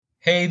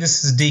Hey,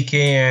 this is DK,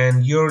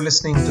 and you're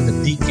listening to the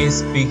DK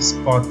Speaks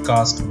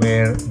podcast,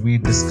 where we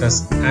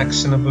discuss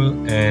actionable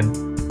and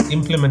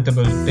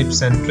implementable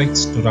tips and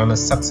tricks to run a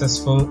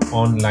successful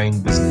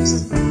online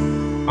business.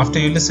 After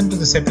you listen to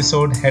this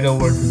episode, head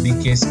over to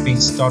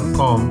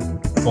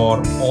dkspeaks.com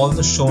for all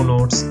the show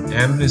notes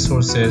and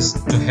resources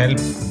to help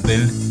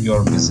build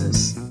your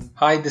business.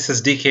 Hi, this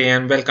is DK,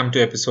 and welcome to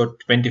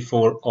episode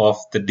 24 of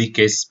the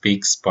DK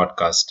Speaks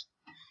podcast.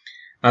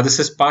 Now, this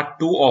is part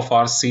 2 of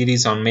our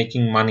series on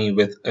making money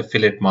with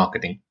affiliate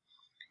marketing.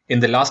 In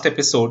the last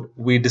episode,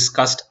 we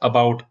discussed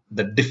about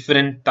the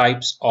different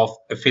types of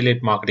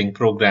affiliate marketing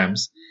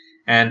programs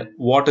and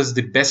what is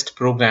the best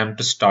program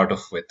to start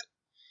off with.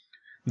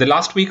 The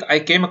last week, I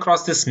came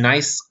across this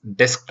nice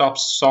desktop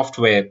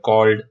software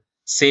called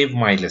Save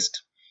My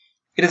List.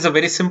 It is a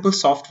very simple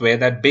software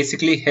that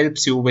basically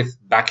helps you with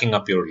backing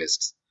up your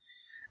lists.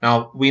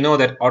 Now, we know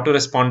that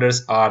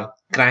autoresponders are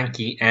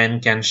cranky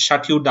and can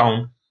shut you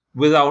down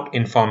without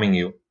informing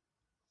you.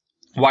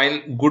 While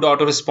good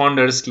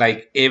autoresponders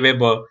like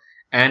Aweber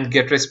and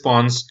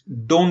GetResponse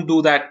don't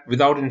do that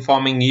without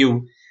informing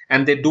you,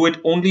 and they do it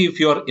only if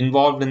you're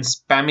involved in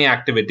spammy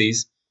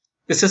activities,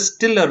 this is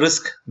still a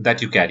risk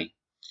that you carry.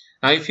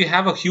 Now, if you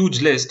have a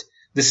huge list,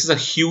 this is a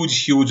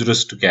huge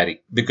risk to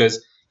carry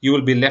because you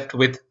will be left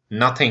with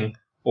nothing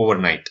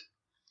overnight.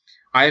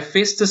 I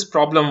faced this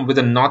problem with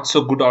a not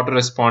so good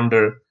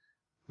autoresponder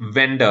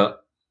vendor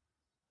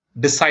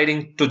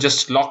deciding to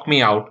just lock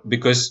me out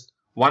because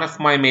one of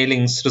my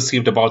mailings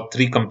received about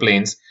 3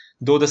 complaints,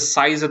 though the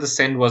size of the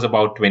send was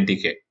about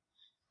 20K.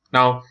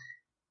 Now,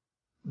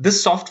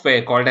 this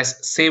software called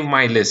as Save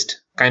My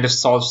List kind of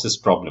solves this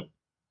problem.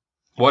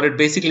 What it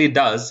basically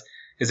does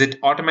is it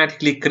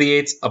automatically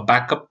creates a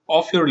backup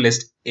of your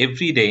list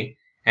every day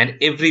and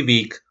every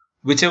week,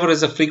 whichever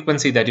is the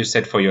frequency that you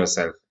set for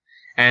yourself.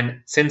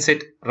 And since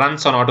it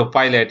runs on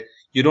autopilot,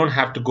 you don't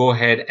have to go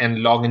ahead and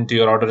log into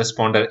your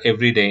autoresponder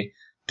every day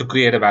to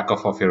create a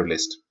backup of your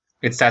list.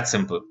 It's that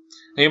simple.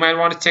 Now, you might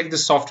want to check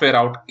this software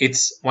out.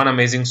 It's one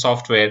amazing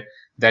software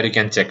that you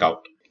can check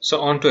out.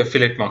 So on to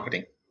affiliate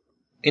marketing.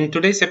 In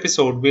today's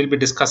episode, we'll be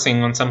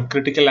discussing on some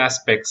critical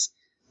aspects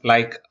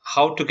like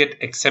how to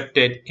get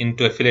accepted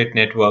into affiliate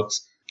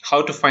networks,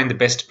 how to find the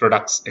best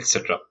products,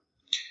 etc.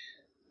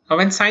 Now,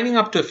 when signing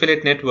up to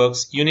affiliate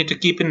networks, you need to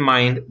keep in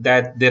mind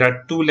that there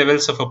are 2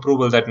 levels of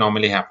approval that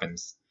normally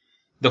happens.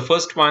 The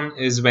first one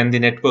is when the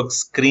network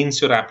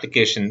screens your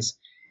applications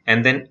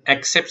and then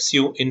accepts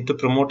you into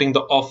promoting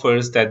the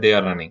offers that they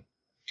are running.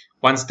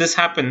 Once this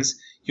happens,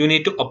 you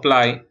need to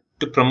apply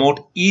to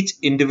promote each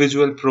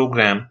individual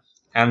program,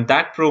 and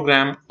that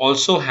program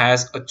also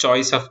has a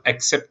choice of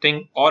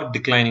accepting or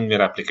declining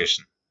your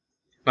application.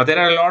 Now, there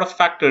are a lot of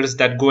factors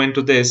that go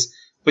into this,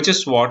 which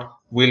is what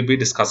we'll be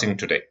discussing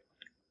today.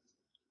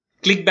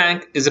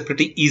 ClickBank is a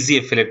pretty easy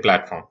affiliate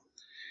platform.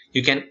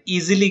 You can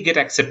easily get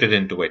accepted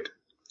into it.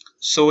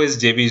 So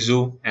is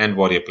JVZoo and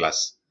Warrior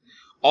Plus.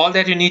 All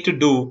that you need to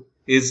do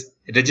is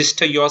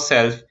register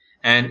yourself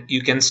and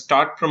you can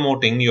start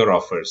promoting your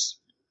offers.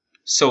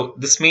 So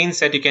this means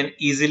that you can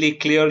easily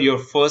clear your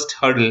first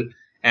hurdle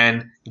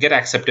and get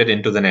accepted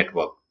into the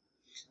network.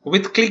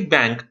 With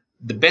ClickBank,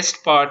 the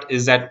best part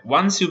is that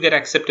once you get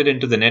accepted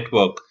into the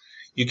network,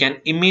 you can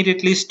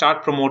immediately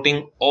start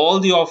promoting all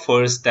the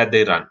offers that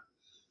they run.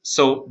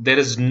 So there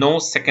is no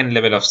second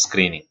level of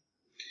screening.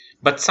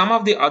 But some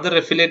of the other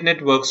affiliate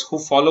networks who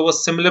follow a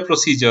similar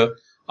procedure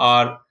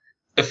are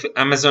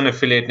Amazon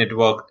Affiliate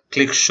Network,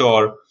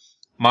 ClickSure,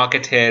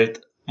 Market Health,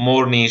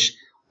 More Niche.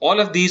 All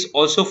of these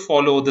also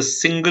follow the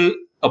single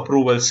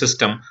approval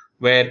system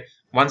where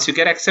once you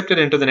get accepted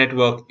into the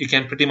network, you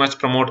can pretty much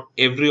promote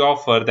every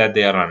offer that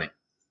they are running.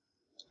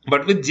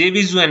 But with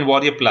JVZoo and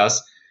Warrior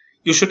Plus,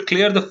 you should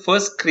clear the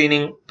first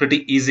screening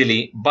pretty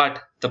easily,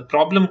 but the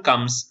problem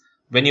comes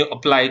when you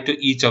apply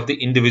to each of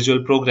the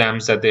individual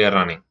programs that they are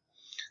running.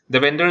 The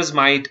vendors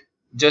might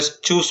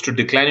just choose to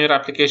decline your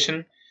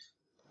application,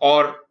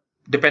 or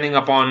depending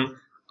upon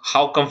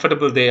how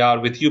comfortable they are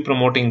with you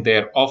promoting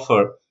their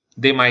offer,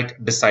 they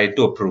might decide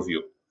to approve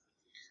you.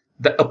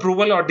 The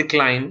approval or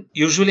decline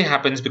usually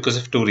happens because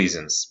of 2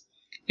 reasons.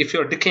 If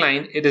you're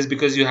declined, it is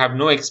because you have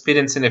no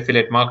experience in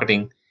affiliate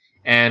marketing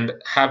and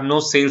have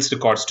no sales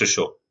records to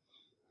show.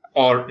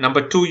 Or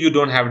number 2, you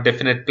don't have a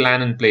definite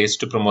plan in place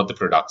to promote the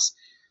products.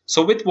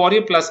 So with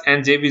Warrior Plus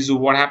and JVZoo,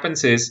 what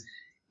happens is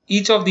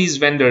each of these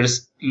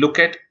vendors look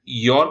at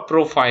your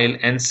profile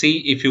and see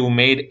if you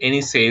made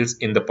any sales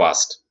in the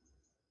past.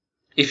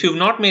 If you've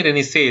not made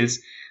any sales,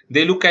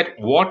 they look at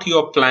what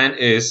your plan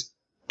is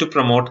to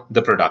promote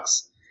the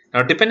products.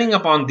 Now, depending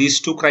upon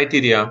these 2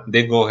 criteria,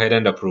 they go ahead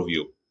and approve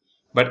you.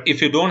 But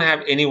if you don't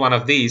have any one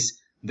of these,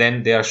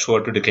 then they are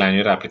sure to decline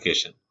your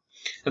application.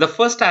 Now, the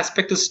first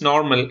aspect is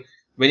normal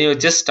when you're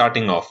just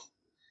starting off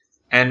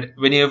and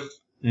when you have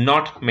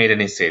not made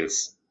any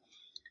sales.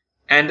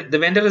 And the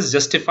vendor is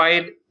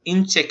justified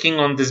in checking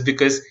on this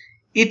because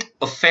it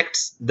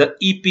affects the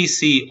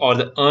EPC or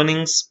the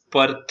earnings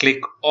per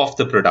click of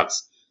the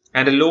products.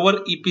 And a lower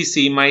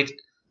EPC might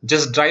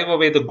just drive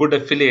away the good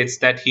affiliates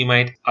that he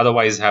might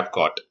otherwise have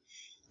got.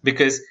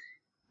 because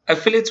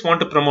affiliates want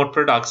to promote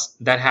products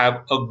that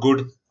have a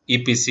good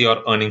EPC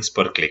or earnings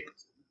per click.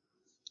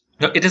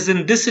 Now, it is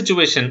in this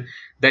situation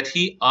that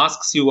he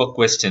asks you a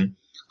question: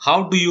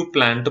 how do you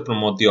plan to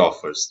promote the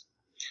offers?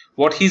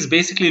 What he's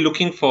basically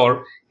looking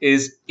for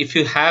is if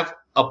you have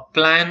a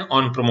plan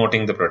on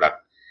promoting the product.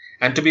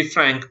 And to be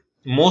frank,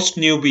 most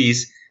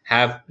newbies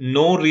have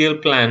no real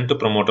plan to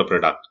promote a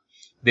product.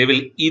 They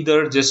will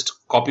either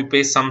just copy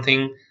paste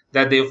something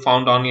that they've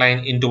found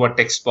online into a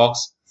text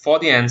box for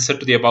the answer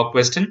to the above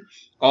question,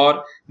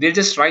 or they'll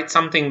just write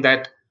something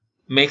that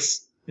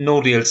makes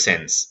no real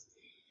sense.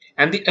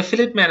 And the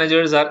affiliate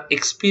managers are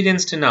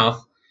experienced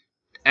enough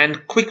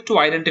and quick to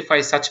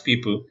identify such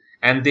people,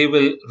 and they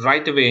will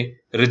right away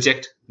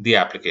reject the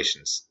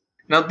applications.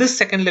 Now, this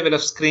second level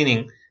of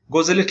screening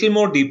goes a little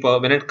more deeper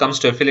when it comes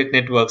to affiliate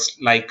networks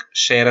like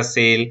Share a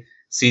Sale,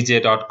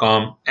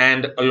 CJ.com,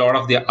 and a lot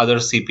of the other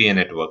CPA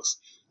networks.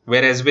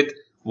 Whereas with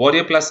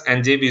Warrior Plus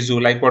and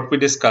JVZoo, like what we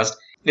discussed,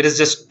 it is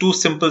just two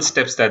simple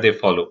steps that they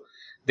follow.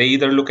 They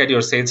either look at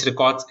your sales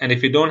records, and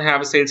if you don't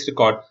have a sales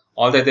record,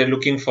 all that they're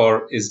looking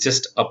for is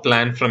just a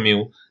plan from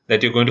you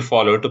that you're going to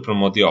follow to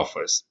promote the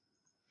offers.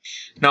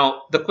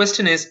 Now, the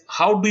question is,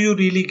 how do you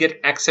really get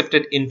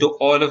accepted into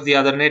all of the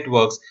other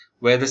networks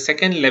where the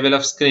second level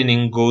of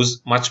screening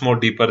goes much more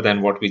deeper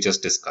than what we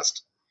just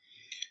discussed?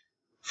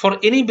 For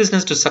any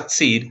business to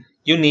succeed,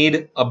 you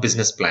need a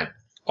business plan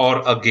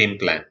or a game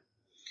plan.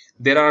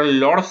 There are a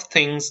lot of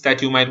things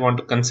that you might want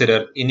to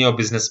consider in your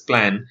business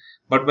plan,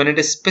 but when it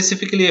is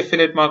specifically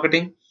affiliate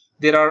marketing,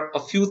 there are a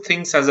few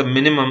things as a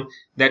minimum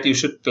that you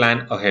should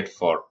plan ahead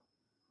for.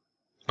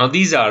 Now,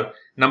 these are: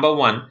 number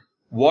one,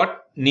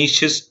 what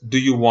niches do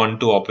you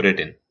want to operate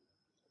in?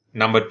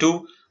 Number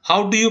two,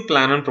 how do you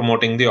plan on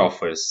promoting the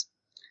offers?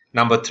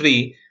 Number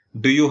three,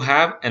 do you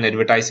have an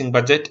advertising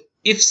budget?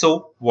 If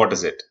so, what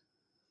is it?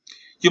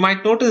 You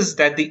might notice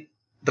that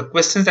the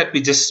questions that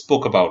we just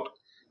spoke about,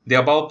 the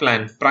above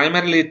plan,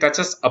 primarily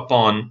touches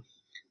upon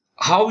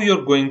how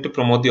you're going to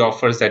promote the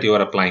offers that you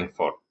are applying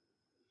for.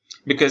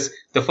 Because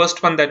the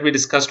first one that we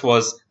discussed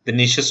was the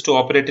niches to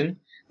operate in.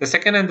 The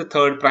second and the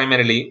third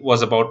primarily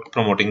was about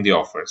promoting the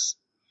offers.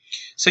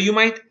 So you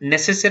might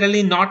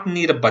necessarily not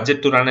need a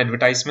budget to run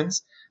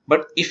advertisements,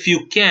 but if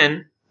you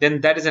can,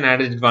 then that is an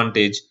added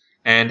advantage.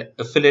 And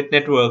affiliate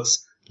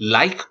networks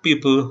like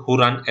people who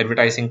run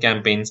advertising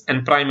campaigns,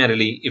 and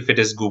primarily if it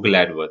is Google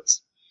AdWords.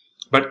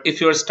 But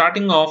if you're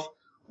starting off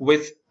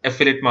with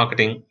affiliate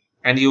marketing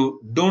and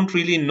you don't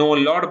really know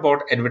a lot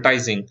about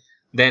advertising,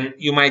 then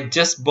you might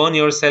just burn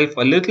yourself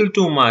a little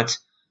too much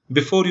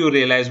before you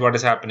realize what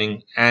is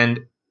happening,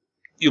 and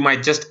you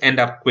might just end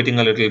up quitting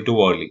a little too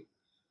early.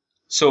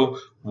 So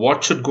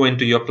what should go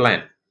into your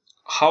plan?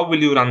 How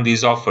will you run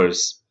these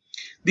offers?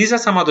 These are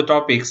some of the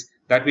topics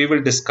that we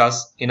will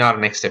discuss in our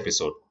next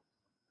episode.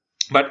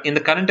 But in the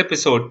current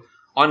episode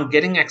on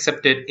getting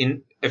accepted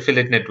in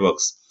affiliate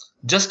networks,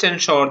 just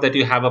ensure that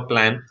you have a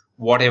plan,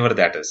 whatever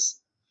that is.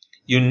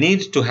 You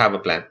need to have a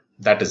plan.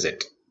 That is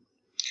it.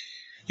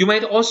 You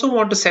might also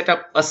want to set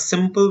up a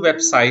simple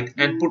website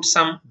and put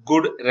some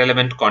good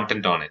relevant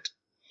content on it.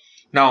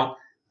 Now,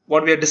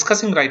 what we are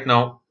discussing right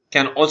now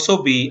can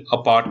also be a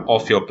part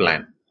of your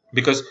plan,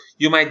 because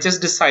you might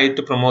just decide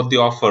to promote the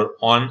offer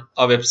on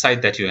a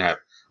website that you have,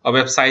 a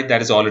website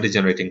that is already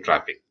generating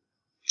traffic.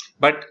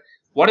 But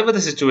whatever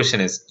the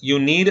situation is, you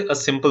need a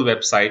simple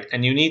website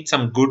and you need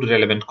some good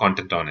relevant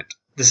content on it.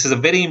 This is a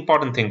very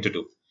important thing to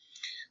do.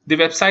 The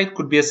website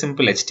could be a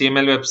simple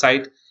HTML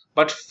website,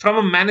 but from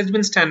a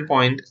management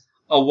standpoint,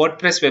 a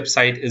WordPress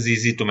website is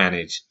easy to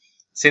manage.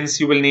 Since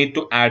you will need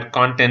to add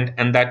content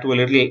and that will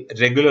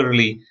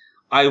regularly,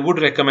 I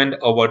would recommend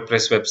a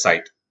WordPress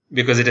website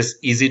because it is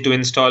easy to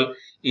install,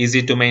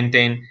 easy to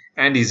maintain,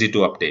 and easy to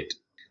update.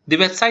 The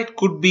website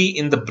could be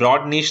in the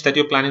broad niche that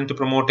you're planning to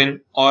promote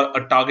in, or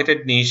a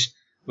targeted niche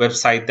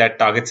website that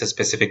targets a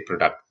specific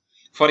product.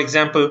 For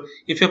example,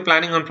 if you're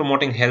planning on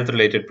promoting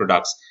health-related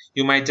products,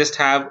 you might just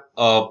have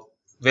a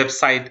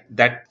website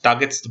that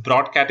targets the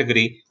broad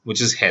category,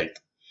 which is health.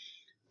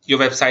 Your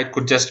website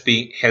could just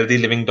be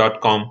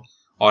healthyliving.com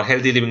or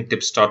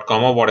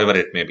healthylivingtips.com or whatever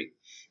it may be.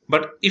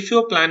 But if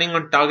you're planning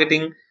on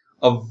targeting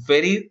a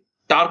very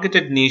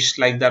targeted niche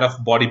like that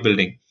of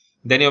bodybuilding,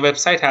 then your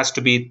website has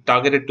to be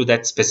targeted to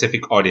that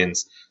specific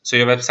audience. So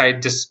your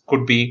website just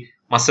could be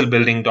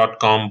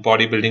musclebuilding.com,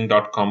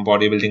 bodybuilding.com,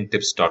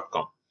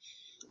 bodybuildingtips.com.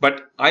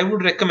 But I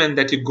would recommend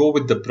that you go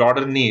with the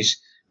broader niche,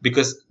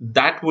 because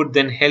that would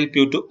then help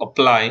you to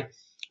apply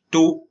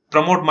to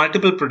promote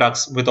multiple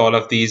products with all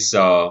of these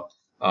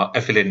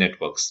affiliate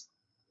networks.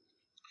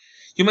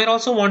 You might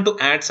also want to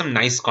add some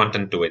nice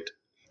content to it.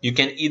 You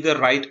can either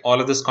write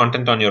all of this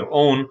content on your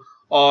own,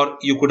 or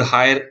you could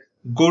hire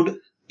good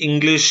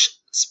English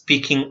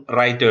speaking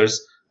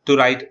writers to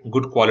write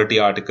good quality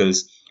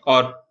articles.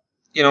 Or,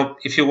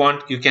 if you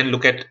want, you can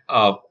look at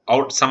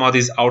some of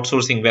these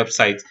outsourcing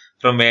websites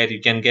from where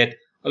you can get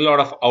a lot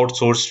of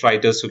outsourced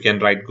writers who can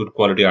write good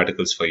quality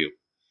articles for you.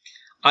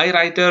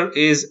 iWriter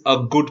is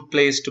a good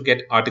place to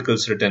get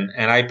articles written,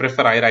 and I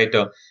prefer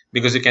iWriter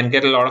because you can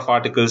get a lot of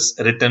articles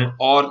written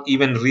or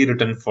even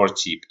rewritten for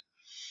cheap.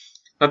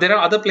 Now, there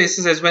are other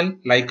places as well,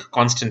 like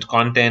Constant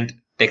Content,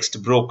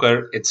 Text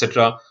Broker,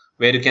 etc.,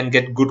 where you can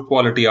get good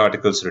quality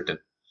articles written.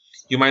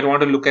 You might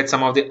want to look at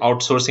some of the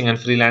outsourcing and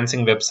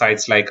freelancing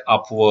websites like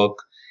Upwork,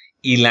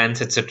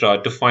 Elance,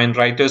 etc., to find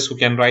writers who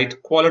can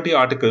write quality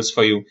articles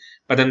for you.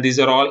 But then these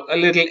are all a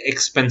little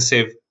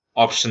expensive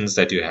options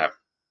that you have.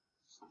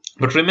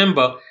 But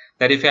remember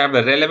that if you have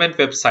a relevant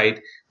website,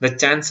 the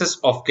chances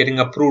of getting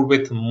approved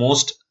with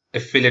most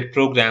affiliate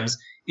programs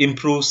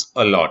improves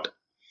a lot.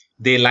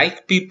 They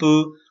like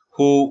people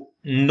who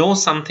know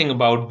something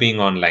about being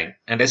online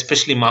and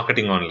especially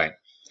marketing online.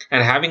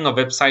 And having a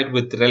website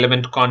with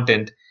relevant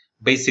content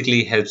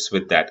basically helps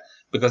with that,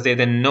 because they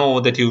then know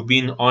that you've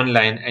been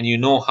online and you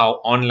know how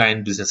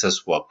online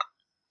businesses work.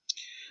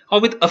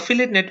 Or with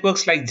affiliate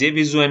networks like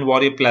JVZoo and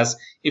Warrior Plus,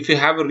 if you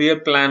have a real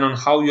plan on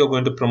how you're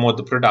going to promote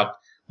the product,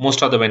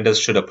 most of the vendors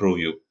should approve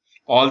you.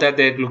 All that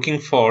they're looking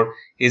for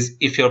is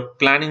if you're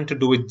planning to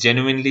do it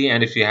genuinely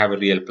and if you have a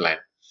real plan.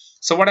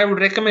 So what I would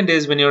recommend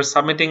is when you're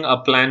submitting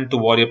a plan to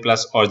Warrior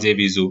Plus or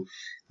JVZoo,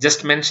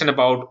 just mention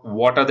about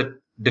what are the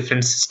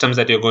different systems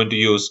that you're going to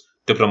use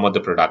to promote the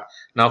product.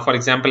 Now, for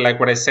example, like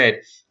what I said,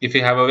 if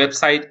you have a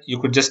website, you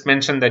could just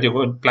mention that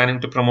you're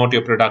planning to promote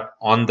your product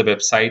on the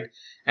website.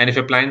 And if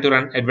you're planning to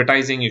run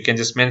advertising, you can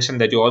just mention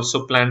that you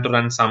also plan to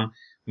run some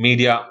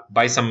media,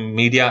 buy some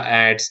media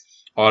ads,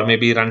 or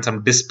maybe run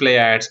some display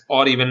ads,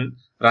 or even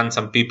run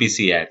some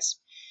PPC ads.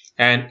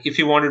 And if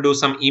you want to do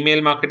some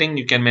email marketing,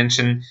 you can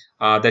mention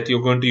that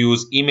you're going to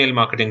use email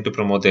marketing to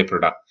promote their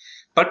product.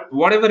 But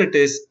whatever it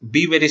is,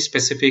 be very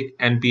specific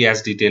and be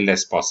as detailed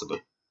as possible.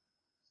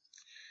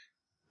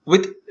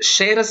 With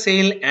share a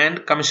sale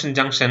and commission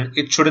junction,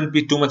 it shouldn't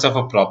be too much of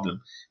a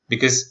problem,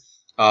 because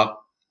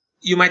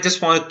you might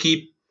just want to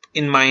keep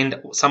in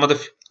mind some of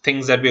the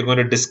things that we're going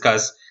to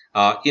discuss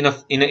in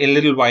a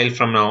little while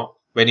from now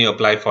when you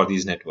apply for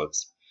these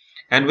networks.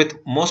 And with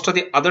most of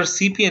the other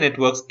CPA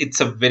networks, it's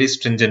a very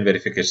stringent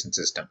verification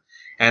system.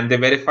 And they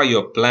verify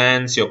your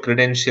plans, your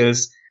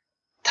credentials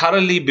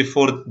thoroughly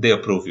before they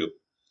approve you.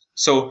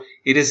 So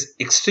it is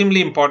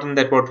extremely important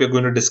that what we're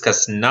going to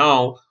discuss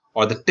now,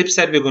 or the tips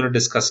that we're going to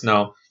discuss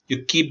now,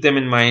 you keep them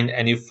in mind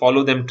and you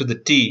follow them to the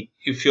T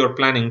if you're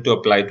planning to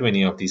apply to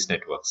any of these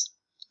networks.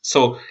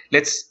 So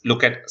let's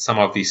look at some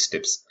of these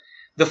tips.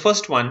 The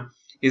first one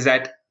is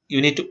that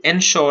you need to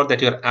ensure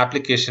that your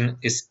application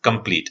is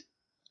complete.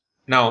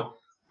 Now,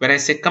 when I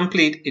say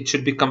complete, it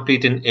should be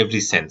complete in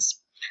every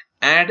sense.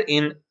 Add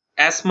in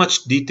as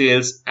much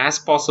details as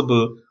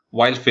possible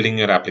while filling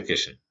your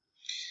application.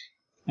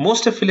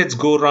 Most affiliates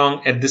go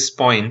wrong at this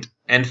point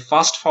and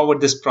fast forward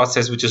this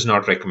process, which is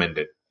not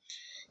recommended.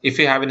 If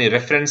you have any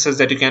references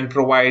that you can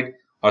provide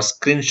or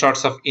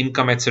screenshots of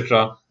income,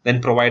 etc.,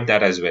 then provide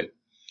that as well.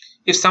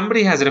 If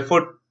somebody has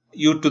referred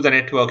you to the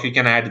network, you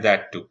can add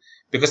that too.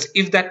 Because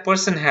if that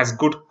person has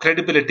good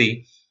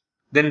credibility,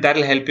 then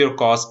that'll help your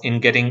cause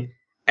in getting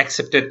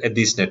accepted at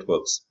these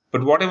networks.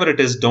 But whatever it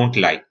is, don't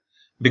lie.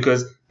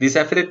 Because these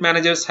affiliate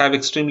managers have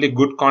extremely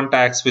good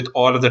contacts with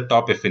all of the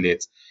top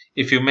affiliates.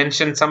 If you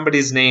mention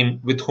somebody's name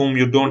with whom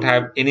you don't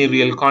have any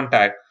real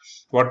contact,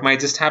 what might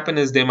just happen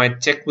is they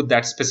might check with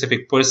that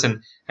specific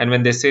person, and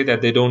when they say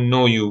that they don't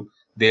know you,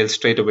 they'll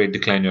straight away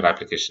decline your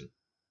application.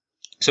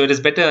 So it is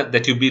better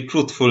that you be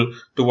truthful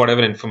to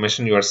whatever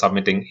information you are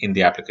submitting in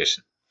the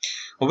application.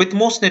 With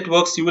most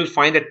networks, you will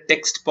find a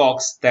text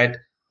box that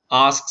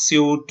asks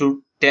you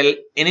to tell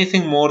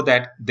anything more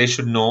that they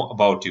should know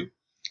about you.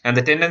 And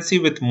the tendency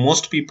with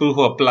most people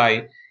who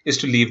apply is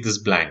to leave this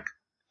blank.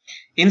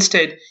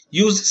 Instead,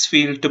 use this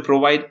field to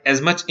provide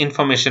as much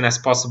information as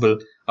possible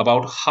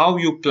about how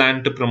you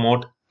plan to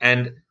promote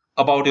and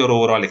about your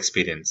overall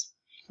experience.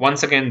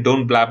 Once again,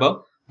 don't blabber,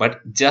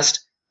 but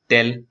just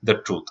tell the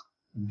truth.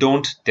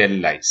 Don't tell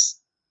lies.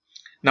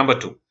 Number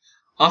 2,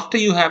 after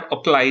you have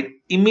applied,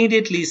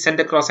 immediately send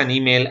across an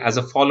email as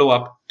a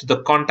follow-up to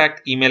the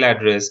contact email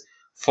address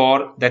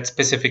for that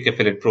specific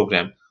affiliate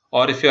program.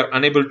 Or if you're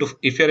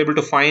able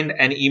to find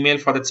an email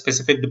for that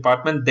specific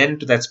department, then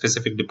to that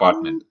specific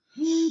department.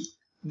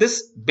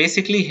 This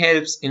basically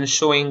helps in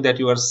showing that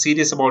you are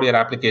serious about your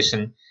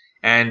application,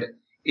 and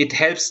it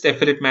helps the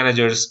affiliate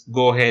managers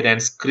go ahead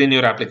and screen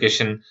your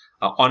application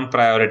on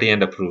priority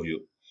and approve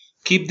you.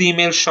 Keep the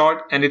email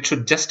short, and it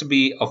should just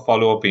be a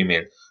follow-up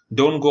email.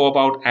 Don't go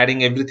about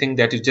adding everything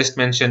that you just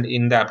mentioned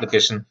in the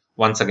application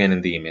once again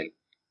in the email.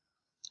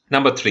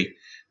 Number 3,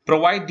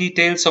 provide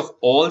details of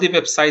all the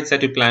websites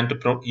that you plan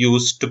to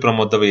use to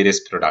promote the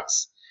various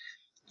products.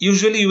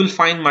 Usually you will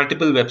find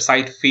multiple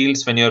website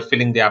fields when you're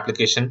filling the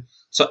application,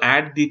 so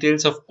add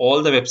details of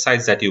all the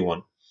websites that you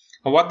want.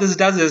 And what this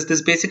does is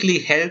this basically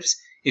helps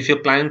if you're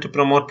planning to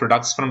promote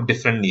products from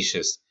different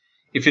niches.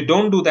 If you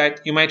don't do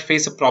that, you might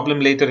face a problem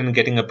later in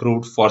getting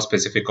approved for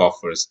specific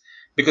offers.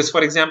 Because,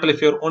 for example,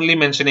 if you're only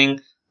mentioning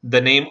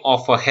the name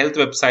of a health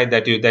website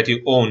that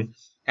you own,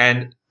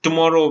 and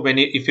tomorrow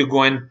if you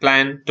go and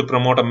plan to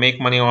promote a make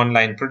money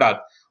online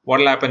product, what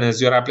will happen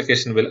is your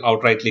application will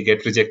outrightly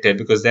get rejected,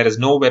 because there is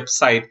no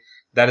website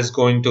that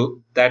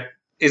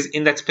is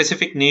in that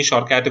specific niche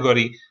or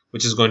category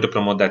which is going to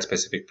promote that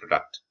specific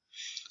product.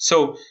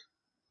 So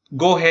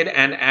go ahead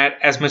and add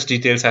as much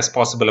details as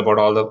possible about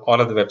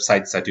all of the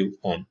websites that you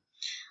own.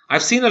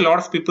 I've seen a lot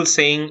of people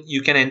saying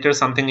you can enter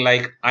something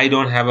like I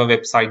don't have a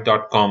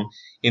website.com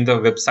in the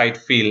website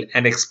field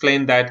and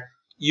explain that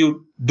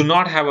you do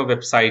not have a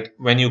website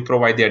when you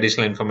provide the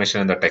additional information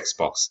in the text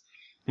box.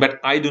 But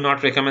I do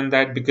not recommend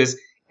that because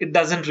it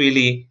doesn't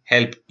really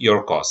help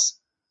your cause.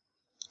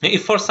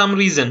 If for some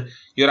reason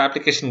your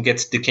application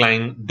gets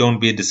declined, don't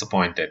be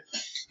disappointed.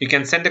 You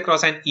can send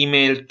across an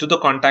email to the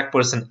contact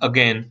person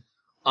again,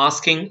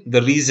 asking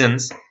the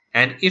reasons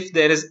and if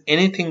there is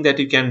anything that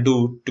you can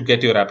do to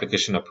get your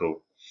application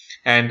approved.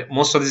 And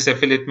most of these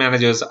affiliate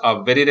managers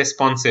are very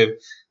responsive.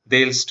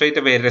 They'll straight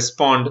away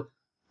respond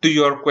to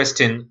your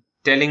question,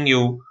 telling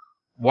you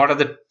what are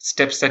the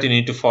steps that you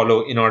need to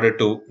follow in order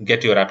to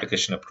get your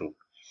application approved.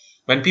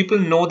 When people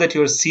know that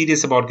you're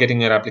serious about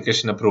getting your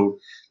application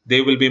approved,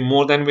 they will be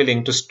more than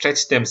willing to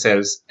stretch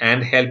themselves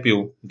and help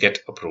you get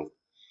approved.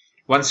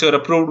 Once you're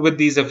approved with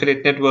these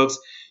affiliate networks,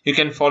 you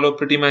can follow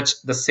pretty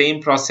much the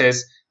same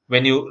process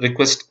when you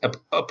request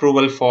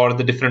approval for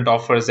the different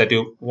offers that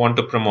you want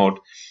to promote.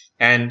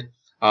 And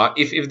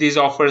if these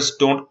offers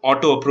don't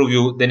auto approve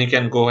you, then you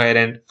can go ahead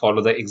and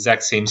follow the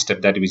exact same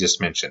step that we just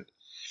mentioned.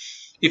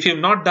 If you've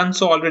not done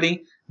so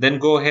already, then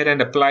go ahead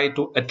and apply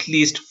to at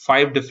least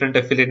 5 different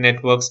affiliate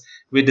networks.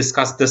 We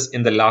discussed this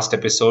in the last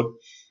episode.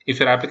 If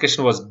your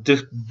application was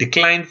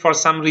declined for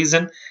some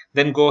reason,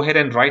 then go ahead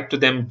and write to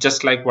them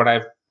just like what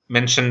I've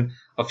mentioned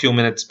a few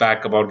minutes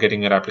back about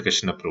getting your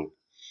application approved.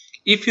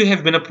 If you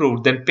have been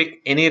approved, then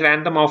pick any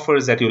random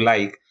offers that you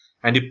like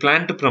and you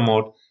plan to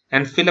promote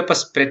and fill up a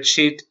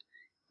spreadsheet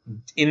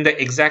in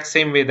the exact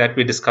same way that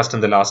we discussed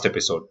in the last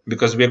episode,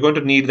 because we are going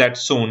to need that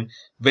soon,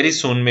 very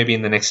soon, maybe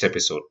in the next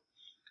episode.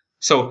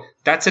 So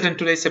that's it in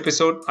today's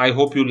episode. I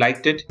hope you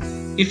liked it.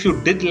 If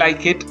you did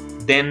like it,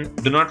 then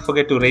do not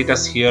forget to rate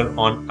us here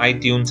on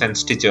iTunes and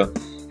Stitcher.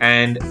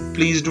 And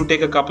please do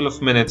take a couple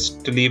of minutes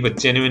to leave a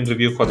genuine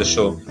review for the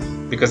show,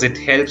 because it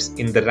helps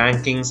in the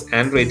rankings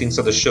and ratings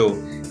of the show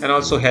and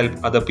also help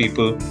other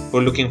people who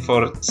are looking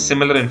for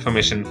similar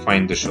information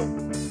find the show.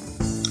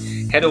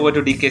 Head over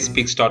to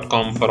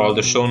dkspeaks.com for all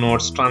the show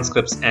notes,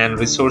 transcripts, and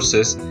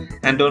resources.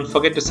 And don't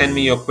forget to send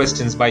me your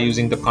questions by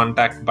using the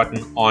contact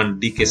button on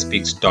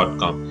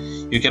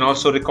dkspeaks.com. You can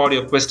also record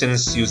your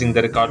questions using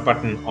the record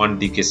button on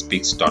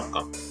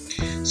dkspeaks.com.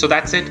 So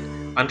that's it.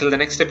 Until the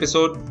next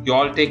episode, you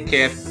all take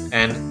care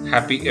and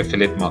happy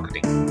affiliate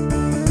marketing.